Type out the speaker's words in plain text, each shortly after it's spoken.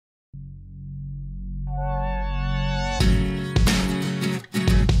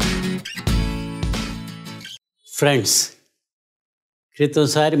Friends,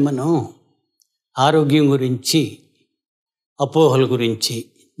 క్రితంసారి మనం ఆరోగ్యం గురించి, అపోహల గురించి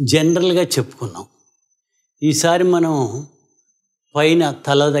జనరల్గా చెప్పుకున్నాం. ఈసారి మనం పైన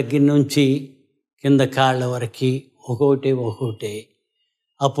తల దగ్గర నుంచి కింద కాళ్ళ వరకు ఒక్కొక్కటి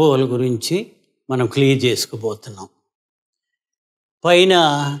అపోహల గురించి మనం క్లియర్ చేసుకోబోతున్నాం. పైన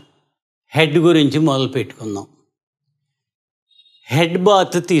హెడ్ గురించి మొదలు పెట్టుకుందాం. హెడ్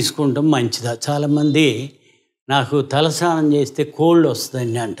బాత్ తీసుకుంటాం మంచిదా? చాలామంది నాకు తలస్నానం చేస్తే కోల్డ్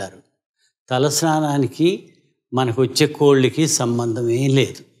వస్తుందని అంటారు. తలస్నానానికి మనకు వచ్చే కోల్డ్కి సంబంధం ఏం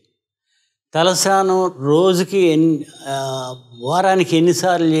లేదు. తలస్నానం రోజుకి వారానికి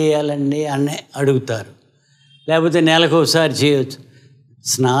ఎన్నిసార్లు చేయాలండి అని అడుగుతారు. లేకపోతే నెలకు ఒకసారి చేయవచ్చు.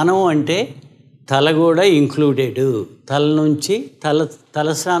 స్నానం అంటే తల కూడా ఇంక్లూడెడ్. తల నుంచి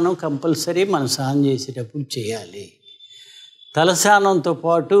తలస్నానం కంపల్సరీ మనం స్నానం చేసేటప్పుడు చేయాలి. తలస్నానంతో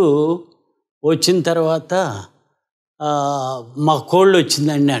పాటు వచ్చిన తర్వాత మాకు కోల్డ్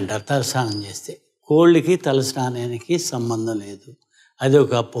వచ్చిందండి అంటారు తలస్నానం చేస్తే. కోల్డ్కి తలస్నానానికి సంబంధం లేదు, అది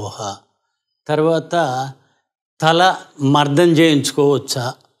ఒక అపోహ. తర్వాత తల మర్దన చేయించుకోవచ్చా?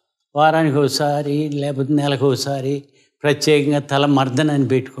 వారానికి ఒకసారి లేకపోతే నెలకు ఒకసారి ప్రత్యేకంగా తల మర్దన అని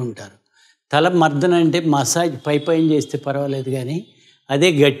పెట్టుకుంటారు. తల మర్దన అంటే మసాజ్ పైన చేస్తే పర్వాలేదు, కానీ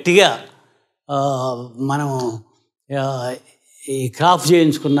అదే గట్టిగా మనం ఈ కాఫ్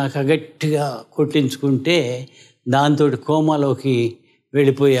చేయించుకున్నాక గట్టిగా కొట్టించుకుంటే దాంతో కోమాలోకి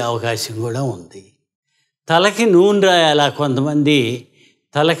వెళ్ళిపోయే అవకాశం కూడా ఉంది. తలకి నూనె రాయాలా? కొంతమంది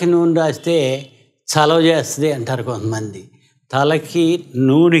తలకి నూనె రాస్తే చలవ చేస్తుంది అంటారు కొంతమంది. తలకి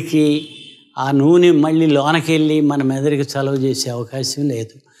నూనెకి ఆ నూనె మళ్ళీ లోనకి వెళ్ళి మన మెదడుకి చలవ చేసే అవకాశం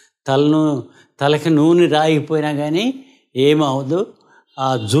లేదు. తలకి నూనె రాయిపోయినా కానీ ఏమవదు. ఆ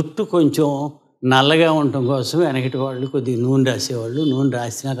జుట్టు కొంచెం నల్లగా ఉండటం కోసం వెనకటి వాళ్ళు కొద్దిగా నూనె రాసేవాళ్ళు. నూనె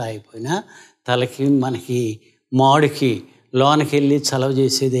రాసినా రాయిపోయినా తలకి మనకి మాడికి లోనకి వెళ్ళి చలవ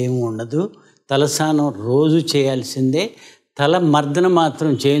చేసేది ఏమి ఉండదు. తలస్నానం రోజు చేయాల్సిందే. తల మర్దన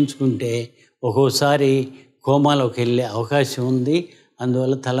మాత్రం చేయించుకుంటే ఒక్కోసారి కోమాలోకి వెళ్ళే అవకాశం ఉంది.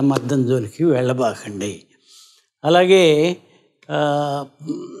 అందువల్ల తల మర్దన జోలికి వెళ్ళబాకండి. అలాగే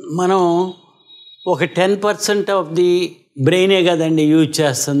మనం ఒక 10% ఆఫ్ ది బ్రెయినే కదండి యూజ్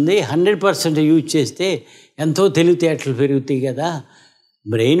చేస్తుంది. 100% యూజ్ చేస్తే ఎంతో తెలివితేటలు పెరుగుతాయి కదా.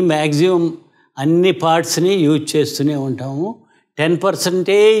 బ్రెయిన్ మ్యాక్సిమం అన్ని పార్ట్స్ని యూజ్ చేస్తూనే ఉంటాము.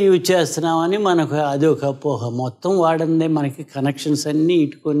 10% యూజ్ చేస్తున్నామని మనకు అది ఒక అపోహ. మొత్తం వాడందే మనకి కనెక్షన్స్ అన్నీ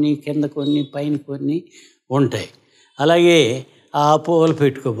ఇటు కొన్ని కింద కొన్ని పైన కొన్ని ఉంటాయి. అలాగే ఆ అపోహలు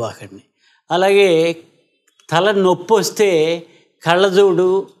పెట్టుకోబాకండి. అలాగే తల నొప్పి వస్తే కళ్ళజోడు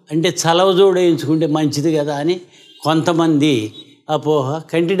అంటే చలవజోడు వేయించుకుంటే మంచిది కదా అని కొంతమంది అపోహ.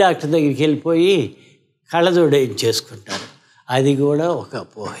 కంటి డాక్టర్ దగ్గరికి వెళ్ళిపోయి కళ్ళజోడు వేయించేసుకుంటారు. అది కూడా ఒక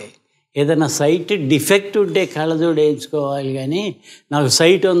అపోహే. ఏదైనా సైట్ డిఫెక్ట్ ఉంటే కళ్ళజోడు వేయించుకోవాలి, కానీ నాకు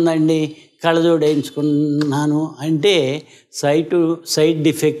సైట్ ఉందండి కళ్ళజోడు వేయించుకున్నాను అంటే సైట్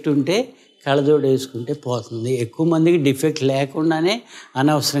డిఫెక్ట్ ఉంటే కళ్ళజోడు వేసుకుంటే పోతుంది. ఎక్కువ మందికి డిఫెక్ట్ లేకుండానే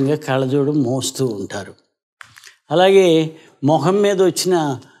అనవసరంగా కళ్ళజోడు మోస్తూ ఉంటారు. అలాగే మొహం మీద వచ్చిన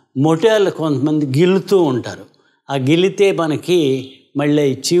మొటియాలు కొంతమంది గిల్లుతూ ఉంటారు. ఆ గిల్లితే మనకి మళ్ళీ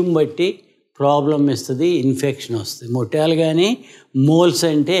చీము బట్టి ప్రాబ్లం ఇస్తుంది, ఇన్ఫెక్షన్ వస్తుంది. మొటియాలు కానీ మోల్స్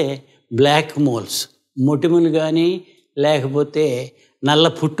అంటే బ్లాక్ మోల్స్, మొటిమలు కానీ లేకపోతే నల్ల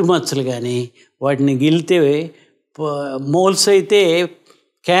పుట్టుమచ్చలు కానీ వాటిని గిల్లితే మోల్స్ అయితే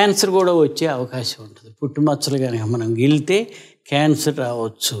క్యాన్సర్ కూడా వచ్చే అవకాశం ఉంటుంది. పుట్టుమచ్చలు కనుక మనం గిల్లితే క్యాన్సర్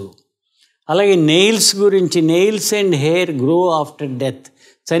రావచ్చు. అలాగే నెయిల్స్ గురించి, nails and hair grow after death.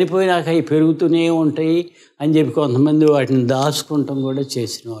 చనిపోయినాక అవి పెరుగుతూనే ఉంటాయి అని చెప్పి కొంతమంది వాటిని దాచుకుంటాం కూడా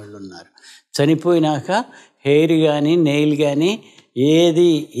చేసిన వాళ్ళు ఉన్నారు. చనిపోయినాక హెయిర్ కానీ నెయిల్ కానీ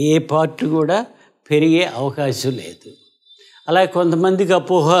ఏ పార్ట్ కూడా పెరిగే అవకాశం లేదు. అలాగే కొంతమందికి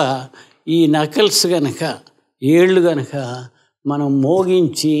అపోహ, ఈ నకల్స్ కనుక ఏళ్ళు కనుక మనం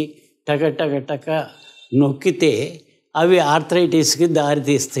మోగించి టక నొక్కితే అవి ఆర్థరైటిస్కి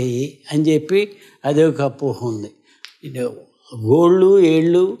దారితీస్తాయి అని చెప్పి అదే ఒక అపోహ ఉంది. గోళ్ళు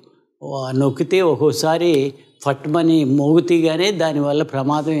ఏళ్ళు నొక్కితే ఒక్కోసారి ఫట్మని మోగుతీగానే దానివల్ల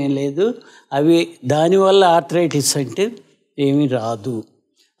ప్రమాదం ఏం లేదు. అవి దానివల్ల ఆర్థరైటిస్ అంటే ఏమీ రాదు.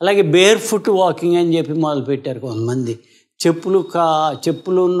 అలాగే బేర్ ఫుట్ వాకింగ్ అని చెప్పి మొదలుపెట్టారు కొంతమంది.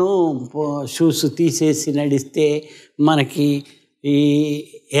 చెప్పులను షూస్ తీసేసి నడిస్తే మనకి ఈ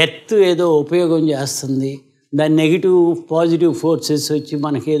ఎర్త్ ఏదో ఉపయోగం చేస్తుంది, దాని నెగిటివ్ పాజిటివ్ ఫోర్సెస్ వచ్చి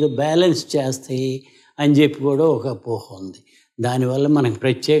మనకి ఏదో బ్యాలెన్స్ చేస్తాయి అని చెప్పి కూడా ఒక అపోహ ఉంది. దానివల్ల మనకు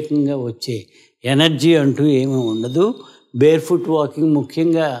ప్రత్యేకంగా వచ్చే ఎనర్జీ అంటూ ఏమీ ఉండదు. బేర్ ఫుట్ వాకింగ్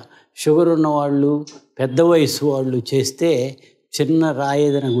ముఖ్యంగా షుగర్ ఉన్నవాళ్ళు, పెద్ద వయసు వాళ్ళు చేస్తే చిన్న రాయి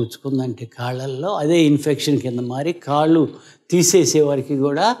ఏదైనా గుచ్చుకుందంటే కాళ్ళల్లో అదే ఇన్ఫెక్షన్ కింద మారి కాళ్ళు తీసేసే వరకు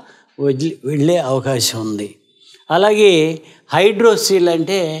కూడా వెళ్ళే అవకాశం ఉంది. అలాగే హైడ్రోసీల్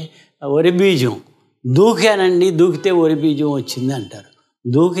అంటే వరి బీజం. దూకానండి, దూకితే వరి బీజం వచ్చింది అంటారు.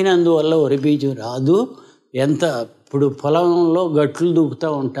 దూకినందువల్ల వరి బీజం రాదు. ఇప్పుడు పొలంలో గట్లు దూకుతూ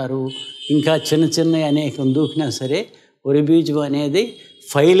ఉంటారు, ఇంకా చిన్న చిన్న అనేకం దూకినా సరే వరి బీజం అనేది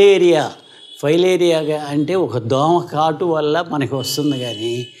ఫైలేరియాగా అంటే ఒక దోమ కాటు వల్ల మనకి వస్తుంది,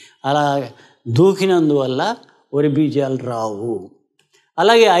 కానీ అలా దూకినందువల్ల వరి బీజాలు రావు.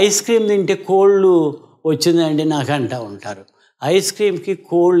 అలాగే ఐస్ క్రీమ్ తింటే కోళ్ళు వచ్చిందండి నాకు అంటూ ఉంటారు. ఐస్ క్రీమ్కి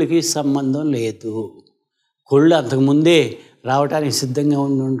కోళ్ళకి సంబంధం లేదు. కోళ్ళు అంతకుముందే రావడానికి సిద్ధంగా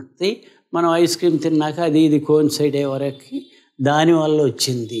ఉంటుంది. మనం ఐస్ క్రీమ్ తిన్నాక ఇది కోయిన్సైడ్ అయ్యే వరకు దానివల్ల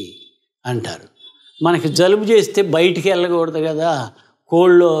వచ్చింది అంటారు. మనకి జలుబు చేస్తే బయటికి వెళ్ళకూడదు కదా,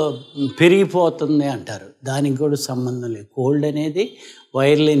 కోల్డ్ పెరిగిపోతుంది అంటారు. దానికి కూడా సంబంధం లేదు. కోల్డ్ అనేది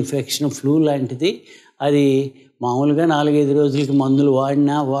వైరల్ ఇన్ఫెక్షన్, ఫ్లూ లాంటిది. అది మామూలుగా 4-5 రోజులకి మందులు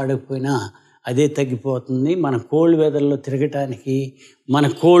వాడినా వాడకపోయినా అదే తగ్గిపోతుంది. మన కోల్డ్ వెదర్లో తిరగటానికి మన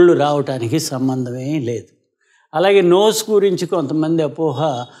కోల్డ్ రావటానికి సంబంధమే లేదు. అలాగే నోస్ గురించి కొంతమంది అపోహ.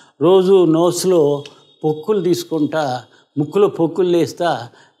 రోజు నోస్లో పొక్కులు తీసుకుంటా, ముక్కులో పొక్కులు తీస్తా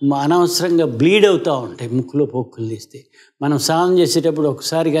అనవసరంగా బ్లీడ్ అవుతూ ఉంటాయి. ముక్కులో పొక్కులు తీస్తే మనం స్నానం చేసేటప్పుడు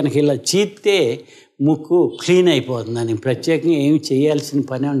ఒకసారి కనుక ఇలా చీత్తే ముక్కు క్లీన్ అయిపోతుందని ప్రత్యేకంగా ఏమి చేయాల్సిన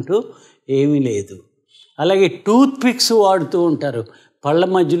పని అంటూ ఏమీ లేదు. అలాగే టూత్ పిక్స్ వాడుతూ ఉంటారు. పళ్ళ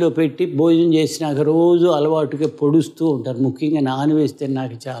మధ్యలో పెట్టి భోజనం చేసినాక రోజు అలవాటుగా పొడుస్తూ ఉంటారు. ముఖ్యంగా నాన్ వెజ్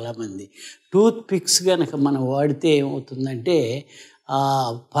తిన్నాక చాలామంది టూత్ పిక్స్ కనుక మనం వాడితే ఏమవుతుందంటే ఆ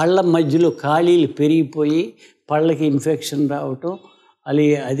పళ్ళ మధ్యలో ఖాళీలు పెరిగిపోయి పళ్ళకి ఇన్ఫెక్షన్ రావటం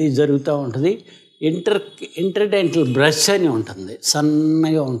అది జరుగుతూ ఉంటుంది. ఇంటర్డెంటల్ బ్రష్ అని ఉంటుంది,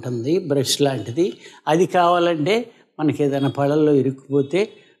 సన్నగా ఉంటుంది బ్రష్ లాంటిది. అది కావాలంటే మనకి ఏదైనా పళ్ళల్లో ఇరుక్కుపోతే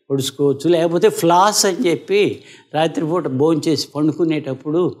పొడుచుకోవచ్చు. లేకపోతే ఫ్లాస్ అని చెప్పి రాత్రిపూట భోంచేసి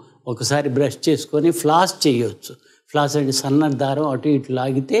పండుకునేటప్పుడు ఒకసారి బ్రష్ చేసుకొని ఫ్లాస్ చేయవచ్చు. ఫ్లాస్ అంటే సన్న దారం అటు ఇటు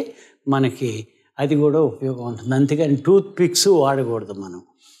లాగితే మనకి అది కూడా ఉపయోగం ఉంటుంది. అంతేగాని టూత్ పిక్స్ వాడకూడదు మనం.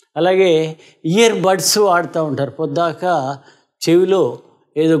 అలాగే ఇయర్ బడ్స్ వాడుతూ ఉంటారు. పొద్దాక చెవిలో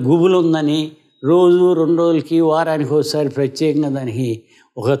ఏదో గుబులు ఉందని రోజు 2 రోజులకి వారానికి ఒకసారి ప్రత్యేకంగా దానికి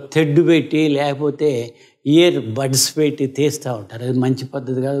ఒక తెడ్డు పెట్టి లేకపోతే ఇయర్ బడ్స్ పెట్టి తీస్తూ ఉంటారు. అది మంచి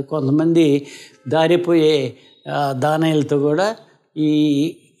పద్ధతి కాదు. కొంతమంది దారిపోయే దానాలతో కూడా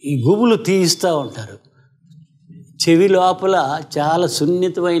ఈ గుబులు తీస్తూ ఉంటారు. చెవి లోపల చాలా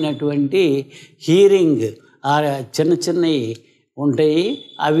సున్నితమైనటువంటి హీరింగ్ చిన్నవి ఉంటాయి.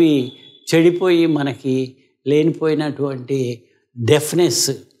 అవి చెడిపోయి మనకి లేనిపోయినటువంటి డెఫ్నెస్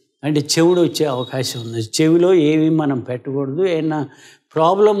అంటే చెవుడు వచ్చే అవకాశం ఉంది. చెవిలో ఏవి మనం పెట్టకూడదు. ఏమైనా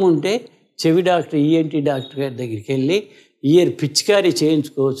ప్రాబ్లం ఉంటే చెవి డాక్టర్, ఈఎన్టీ డాక్టర్ గారి దగ్గరికి వెళ్ళి ఇయర్ పిచికారీ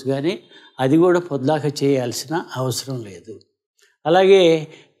చేయించుకోవచ్చు, కానీ అది కూడా పొద్దాక చేయాల్సిన అవసరం లేదు. అలాగే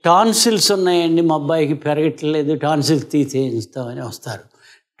టాన్సిల్స్ ఉన్నాయండి, మా అబ్బాయికి పెరగట్లేదు, టాన్సిల్స్ తీసేయిస్తామని వస్తారు.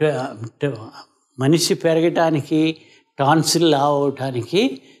 మనిషి పెరగటానికి టాన్సిల్ అవటానికి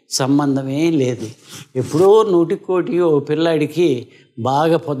సంబంధమే లేదు. ఎప్పుడో 100 ఓ పిల్లాడికి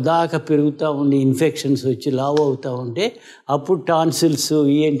బాగా పొద్దాక పెరుగుతూ ఉండి ఇన్ఫెక్షన్స్ వచ్చి లావ్ అవుతూ ఉంటే అప్పుడు టాన్సిల్స్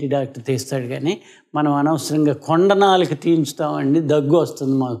ఈఎన్టీ డాక్టర్ తీస్తాడు. కానీ మనం అనవసరంగా కొండనాలకి తీయించుతామండి, దగ్గు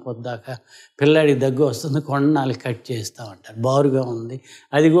వస్తుంది మాకు పొద్దాక, పిల్లాడికి దగ్గు వస్తుంది, కొండనాలకి కట్ చేస్తామంటారు. బారుగా ఉంది.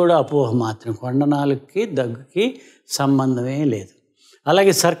 అది కూడా అపోహ మాత్రం. కొండనాలకి దగ్గుకి సంబంధమే లేదు.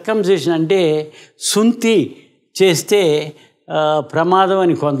 అలాగే సర్కంసిషన్ అంటే సుంతి చేస్తే ప్రమాదం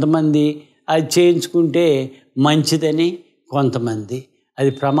అని కొంతమంది, అది చేయించుకుంటే మంచిదని కొంతమంది.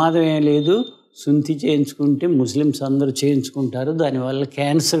 అది ప్రమాదం ఏం లేదు. సుంతి చేయించుకుంటే ముస్లిమ్స్ అందరూ చేయించుకుంటారు. దానివల్ల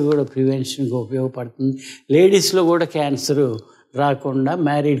క్యాన్సర్ కూడా ప్రివెన్షన్కి ఉపయోగపడుతుంది. లేడీస్లో కూడా క్యాన్సర్ రాకుండా,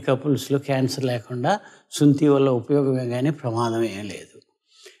 మ్యారీడ్ కపుల్స్లో క్యాన్సర్ లేకుండా సుంతి వల్ల ఉపయోగమే కానీ ప్రమాదం ఏం లేదు.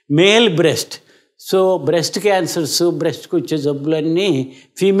 Male breast. So breast cancers, బ్రెస్ట్కి వచ్చే జబ్బులన్నీ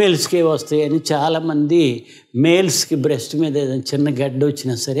ఫీమేల్స్కే వస్తాయని చాలామంది మేల్స్కి బ్రెస్ట్ మీద ఏదైనా చిన్న గడ్డ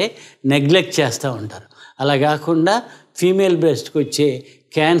వచ్చినా సరే నెగ్లెక్ట్ చేస్తూ ఉంటారు. అలా కాకుండా ఫీమేల్ బ్రెస్ట్కి వచ్చే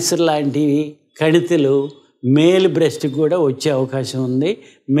క్యాన్సర్ లాంటివి కణితులు మేల్ బ్రెస్ట్కి కూడా వచ్చే అవకాశం ఉంది.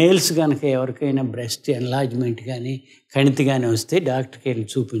 మేల్స్ కనుక ఎవరికైనా బ్రెస్ట్ ఎన్లార్జ్మెంట్ కానీ కణితి కానీ వస్తే డాక్టర్కి వెళ్ళి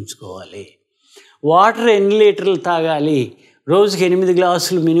చూపించుకోవాలి. వాటర్ ఎన్ని లీటర్లు తాగాలి? రోజుకి 8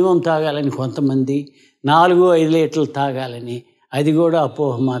 గ్లాసులు మినిమం తాగాలని కొంతమంది, 4-5 లీటర్లు తాగాలని. అది కూడా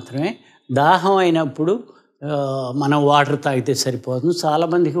అపోహ మాత్రమే. దాహం అయినప్పుడు మనం వాటర్ తాగితే సరిపోతుంది.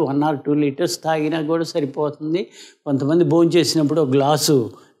 చాలామందికి 1 or 2 లీటర్స్ తాగినా కూడా సరిపోతుంది. కొంతమంది భోంచేసినప్పుడు 1 గ్లాసు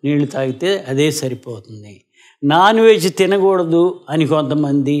నీళ్లు తాగితే అదే సరిపోతుంది. నాన్ వెజ్ తినకూడదు అని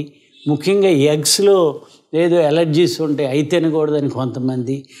కొంతమంది, ముఖ్యంగా ఎగ్స్లో ఏదో ఎలర్జీస్ ఉంటాయి అవి తినకూడదని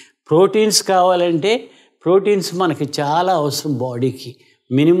కొంతమంది. ప్రోటీన్స్ కావాలంటే ప్రోటీన్స్ మనకి చాలా అవసరం బాడీకి.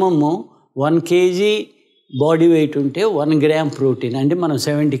 మినిమము 1 kg బాడీ వెయిట్ ఉంటే 1 gram ప్రోటీన్, అంటే మనం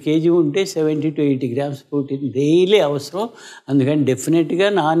 70 kg ఉంటే 70 to 80 grams ప్రోటీన్ డైలీ అవసరం. అందుకని డెఫినెట్గా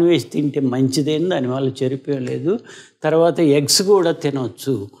నాన్ వెజ్ తింటే మంచిదేని, దానివల్ల చెరిపోయం లేదు. తర్వాత ఎగ్స్ కూడా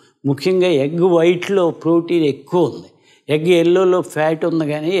తినవచ్చు. ముఖ్యంగా ఎగ్ వైట్లో ప్రోటీన్ ఎక్కువ ఉంది. ఎగ్ ఎల్లోలో ఫ్యాట్ ఉంది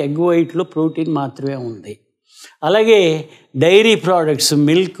కానీ ఎగ్ వైట్లో ప్రోటీన్ మాత్రమే ఉంది. అలాగే డైరీ ప్రోడక్ట్స్,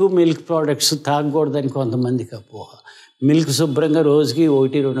 మిల్క్ ప్రోడక్ట్స్ తాగకూడదని కొంతమందికి అపోహ. మిల్క్ శుభ్రంగా రోజుకి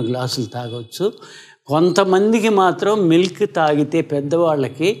 1-2 గ్లాసులు తాగొచ్చు. కొంతమందికి మాత్రం మిల్క్ తాగితే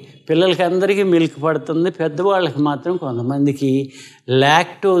పెద్దవాళ్ళకి, పిల్లలకి అందరికీ మిల్క్ పడుతుంది, పెద్దవాళ్ళకి మాత్రం కొంతమందికి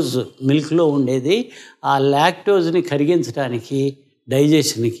లాక్టోజ్ మిల్క్లో ఉండేది, ఆ లాక్టోజ్ని కరిగించడానికి,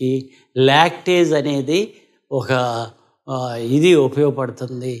 డైజెషన్కి లాక్టేజ్ అనేది ఒక ఇది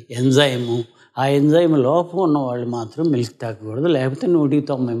ఉపయోగపడుతుంది, ఎంజైము. ఆ ఎంజైమ్ లోపం ఉన్న వాళ్ళు మాత్రం మిల్క్ తాగకూడదు, లేకపోతే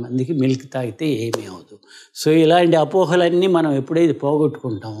 190 మందికి మిల్క్ తాగితే ఏమీ అవ్వదు. సో ఇలాంటి అపోహలన్నీ మనం ఎప్పుడైతే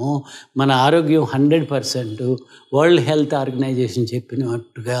పోగొట్టుకుంటామో మన ఆరోగ్యం 100% వరల్డ్ హెల్త్ ఆర్గనైజేషన్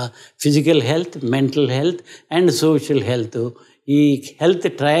చెప్పినట్టుగా physical health, mental health and social health, ఈ హెల్త్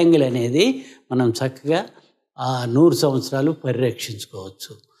ట్రయాంగిల్ అనేది మనం చక్కగా 100 సంవత్సరాలు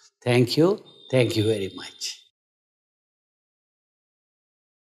పరిరక్షించుకోవచ్చు. Thank you very much.